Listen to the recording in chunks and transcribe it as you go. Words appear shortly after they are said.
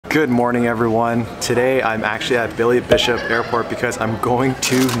Good morning, everyone. Today I'm actually at Billy Bishop Airport because I'm going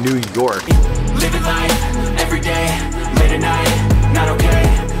to New York. Living life every day, late at night, not okay.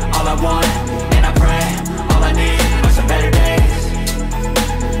 All I want, and I pray, all I need are some better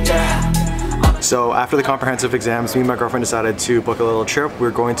days. Yeah. So after the comprehensive exams, me and my girlfriend decided to book a little trip.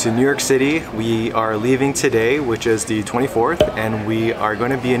 We're going to New York City. We are leaving today, which is the 24th, and we are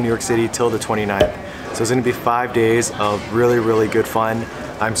going to be in New York City till the 29th. So it's going to be 5 days of really good fun.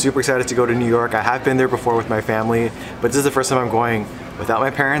 I'm super excited to go to New York. I have been there before with my family, but this is the first time I'm going without my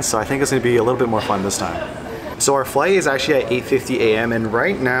parents, so I think it's gonna be a little bit more fun this time. So our flight is actually at 8:50 a.m. and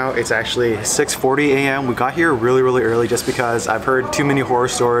right now it's actually 6:40 a.m. We got here really early just because I've heard too many horror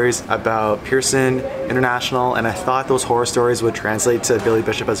stories about Pearson International, and I thought those horror stories would translate to Billy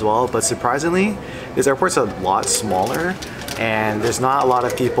Bishop as well, but surprisingly, this airport's a lot smaller and there's not a lot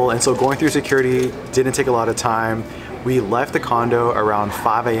of people, and so going through security didn't take a lot of time. We left the condo around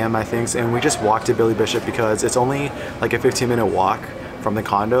 5 a.m. I think, and we just walked to Billy Bishop because it's only like a 15-minute walk from the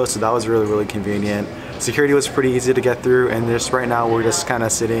condo, so that was really convenient. Security was pretty easy to get through, and just right now we're just kind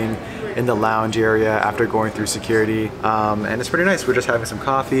of sitting in the lounge area after going through security, and it's pretty nice. We're just having some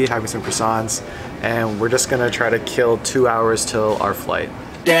coffee, having some croissants, and we're just gonna try to kill 2 hours till our flight.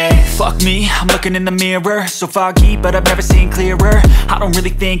 Fuck me, I'm looking in the mirror, so foggy, but I've never seen clearer. I don't really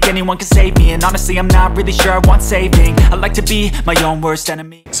think anyone can save me, and honestly I'm not really sure I want saving. I like to be my own worst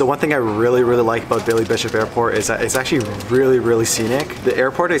enemy. So one thing I really like about Billy Bishop Airport is that it's actually really scenic. The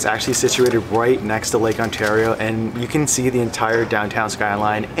airport is actually situated right next to Lake Ontario, and you can see the entire downtown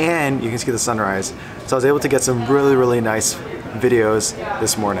skyline and you can see the sunrise. So I was able to get some really nice videos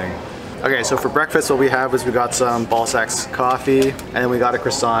this morning. Okay, so for breakfast what we have is we got some Balzac's coffee and then we got a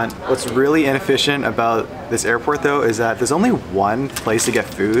croissant. What's really inefficient about this airport though is that there's only one place to get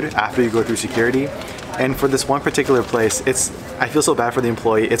food after you go through security. And for this one particular place, I feel so bad for the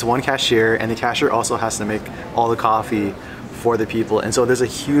employee. It's one cashier, and the cashier also has to make all the coffee for the people. And so there's a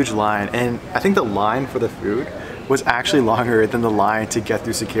huge line, and I think the line for the food was actually longer than the line to get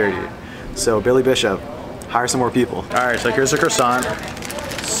through security. So Billy Bishop, hire some more people. All right, so here's the croissant.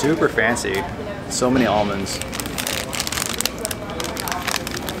 Super fancy, so many almonds.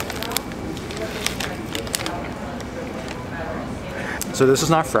 So this is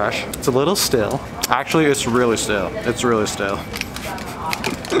not fresh, it's a little stale. Actually, it's really stale, it's really stale.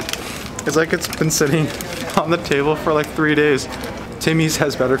 It's like it's been sitting on the table for like 3 days. Timmy's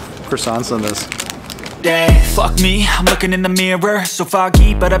has better croissants than this. Fuck me, I'm looking in the mirror, so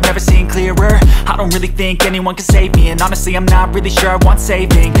foggy, but I've never seen clearer. I don't really think anyone can save me, and honestly I'm not really sure I want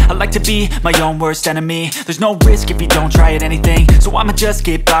saving. I like to be my own worst enemy. There's no risk if you don't try at anything, so I'ma just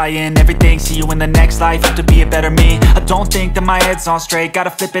keep buying everything. See you in the next life, have to be a better me. I don't think that my head's on straight,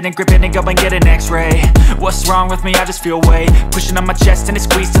 gotta flip it and grip it and go and get an x-ray. What's wrong with me? I just feel weight pushing on my chest and it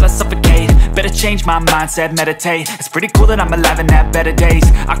squeezes till I suffocate. Better change my mindset, meditate. It's pretty cool that I'm alive and have better days.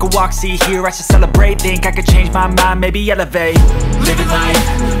 I could walk, see, hear, I should celebrate. Think I could change my mind, maybe elevate. Living life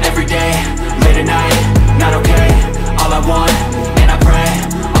every day, late at night, not okay. All I want, and I pray,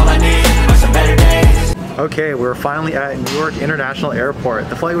 all I need are some better days. Okay, we're finally at New York International Airport.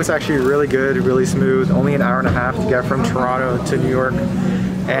 The flight was actually really good, really smooth. Only an hour and a half to get from Toronto to New York.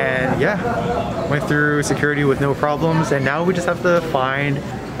 And yeah, went through security with no problems. And now we just have to find,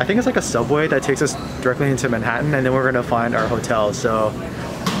 I think it's like a subway that takes us directly into Manhattan, and then we're gonna find our hotel. So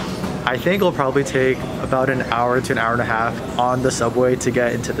I think it'll probably take about an hour to an hour and a half on the subway to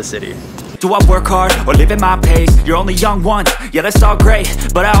get into the city. Do I work hard or live at my pace? You're only young once, yeah that's all great,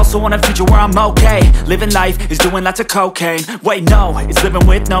 but I also want a future where I'm okay. Living life is doing lots of cocaine. Wait no, it's living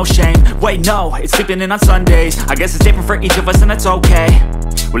with no shame. Wait no, it's sleeping in on Sundays. I guess it's different for each of us and that's okay.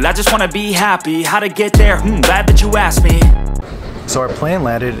 Well I just wanna be happy. How to get there? Glad that you asked me. So our plane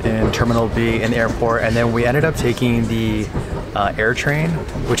landed in Terminal B in the airport, and then we ended up taking the air train,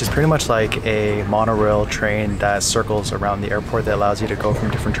 which is pretty much like a monorail train that circles around the airport that allows you to go from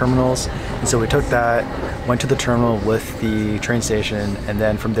different terminals. And so we took that, went to the terminal with the train station, and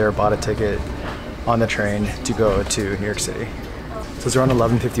then from there bought a ticket on the train to go to New York City. So it's around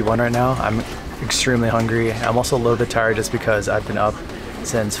 11:51 right now. I'm extremely hungry. I'm also a little bit tired just because I've been up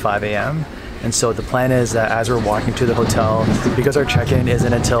since 5 a.m. And so the plan is that as we're walking to the hotel, because our check-in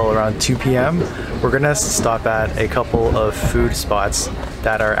isn't until around 2 p.m., we're gonna stop at a couple of food spots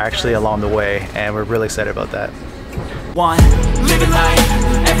that are actually along the way, and we're really excited about that. Living life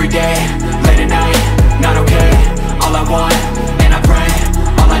every day, late at night, not okay. All I want, and I pray,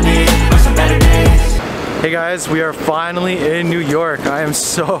 all I need are some better days. Hey guys, we are finally in New York. I am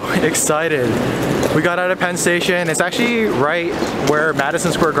so excited. We got out of Penn Station. It's actually right where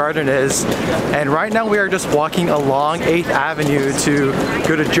Madison Square Garden is. And right now we are just walking along 8th Avenue to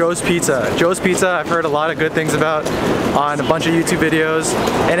go to Joe's Pizza. Joe's Pizza, I've heard a lot of good things about on a bunch of YouTube videos.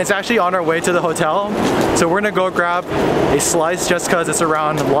 And it's actually on our way to the hotel. So we're gonna go grab a slice just because it's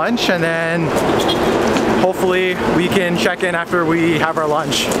around lunch, and then hopefully we can check in after we have our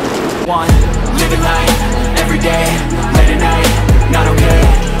lunch. Living life, every day, late at night, not okay.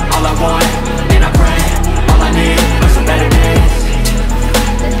 All I want, and I pray, all I need are some better days.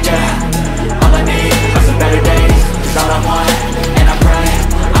 Yeah, all I need are some better days. It's all I want, and I pray,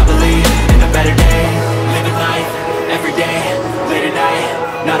 I believe in the better days. Living life, every day, late at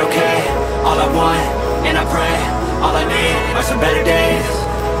night, not okay. All I want, and I pray, all I need are some better days.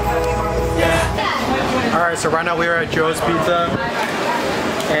 Yeah. Alright, so right now we are at Joe's Pizza.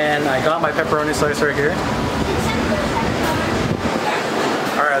 And I got my pepperoni slice right here.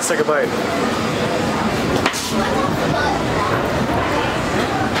 Alright, let's take a bite.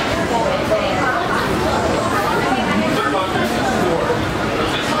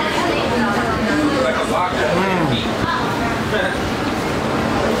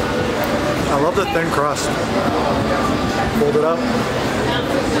 I love the thin crust. Fold it up.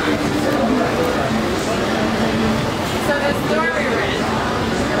 So the store we were in.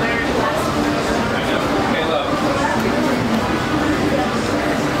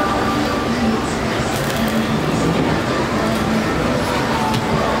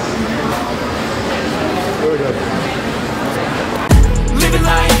 Really good. Living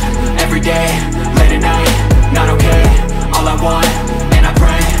life, every day, late at night, not okay. All I want, and I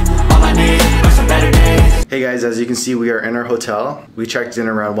pray, all I need are some better days. Hey guys, as you can see, we are in our hotel. We checked in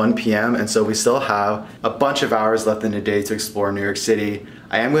around 1 p.m. and so we still have a bunch of hours left in the day to explore New York City.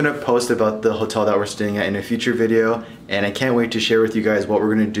 I am going to post about the hotel that we're staying at in a future video, and I can't wait to share with you guys what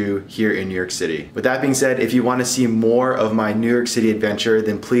we're going to do here in New York City. With that being said, if you want to see more of my New York City adventure,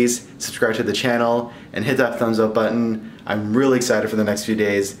 then please subscribe to the channel and hit that thumbs up button. I'm really excited for the next few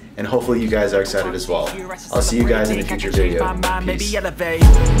days, and hopefully you guys are excited as well. I'll see you guys in a future video. Peace.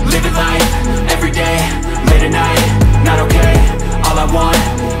 Living life,